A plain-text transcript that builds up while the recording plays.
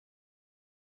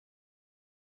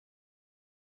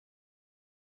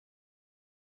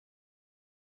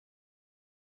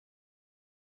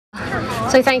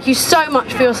So thank you so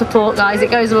much for your support, guys.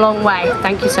 It goes a long way.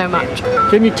 Thank you so much.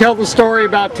 Can you tell the story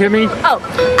about Timmy? Oh,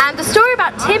 and the story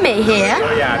about Timmy here.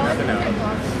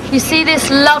 You see this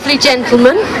lovely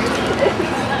gentleman.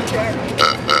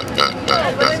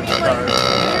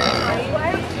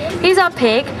 He's our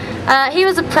pig. He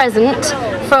was a present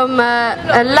from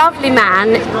a lovely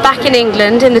man back in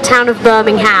England in the town of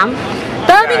Birmingham.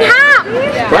 Birmingham!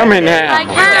 Birmingham. Like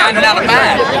ham.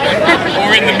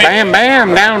 Bam,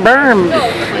 bam, down Birmingham.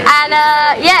 And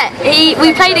yeah,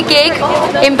 we played a gig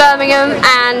in Birmingham,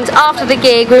 and after the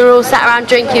gig we were all sat around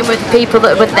drinking with the people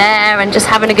that were there and just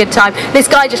having a good time. This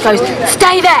guy just goes,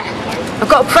 "Stay there, I've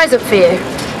got a present for you."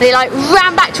 And he like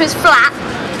ran back to his flat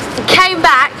and came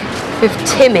back with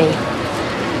Timmy.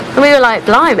 And we were like,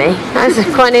 blimey, that's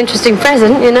quite an interesting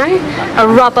present, you know, a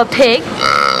rubber pig.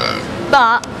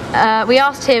 But we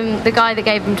asked him, the guy that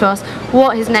gave him to us,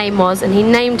 what his name was, and he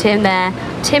named him there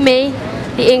Timmy,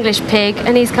 the English pig,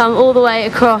 and he's come all the way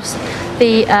across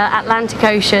the Atlantic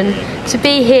Ocean to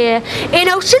be here in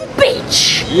Ocean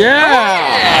Beach.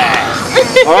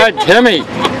 Yeah! All right, Timmy.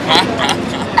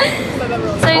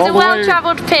 So he's a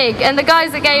well-travelled pig, and the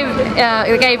guys that gave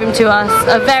him to us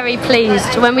are very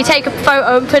pleased. When we take a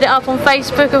photo and put it up on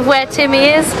Facebook of where Timmy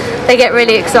is, they get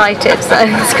really excited, so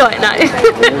it's quite nice.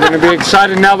 We're going to be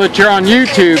excited now that you're on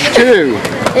YouTube too.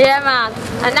 Yeah, man.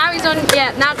 And now he's on.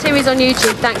 Yeah, now Timmy's on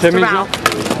YouTube. Thanks to Ralph.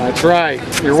 That's right.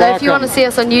 You're welcome. So if you want to see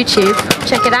us on YouTube,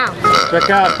 check it out. Check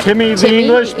out Timmy the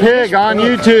English Pig on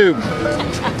YouTube.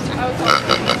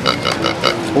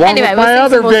 Along with my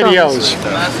other videos.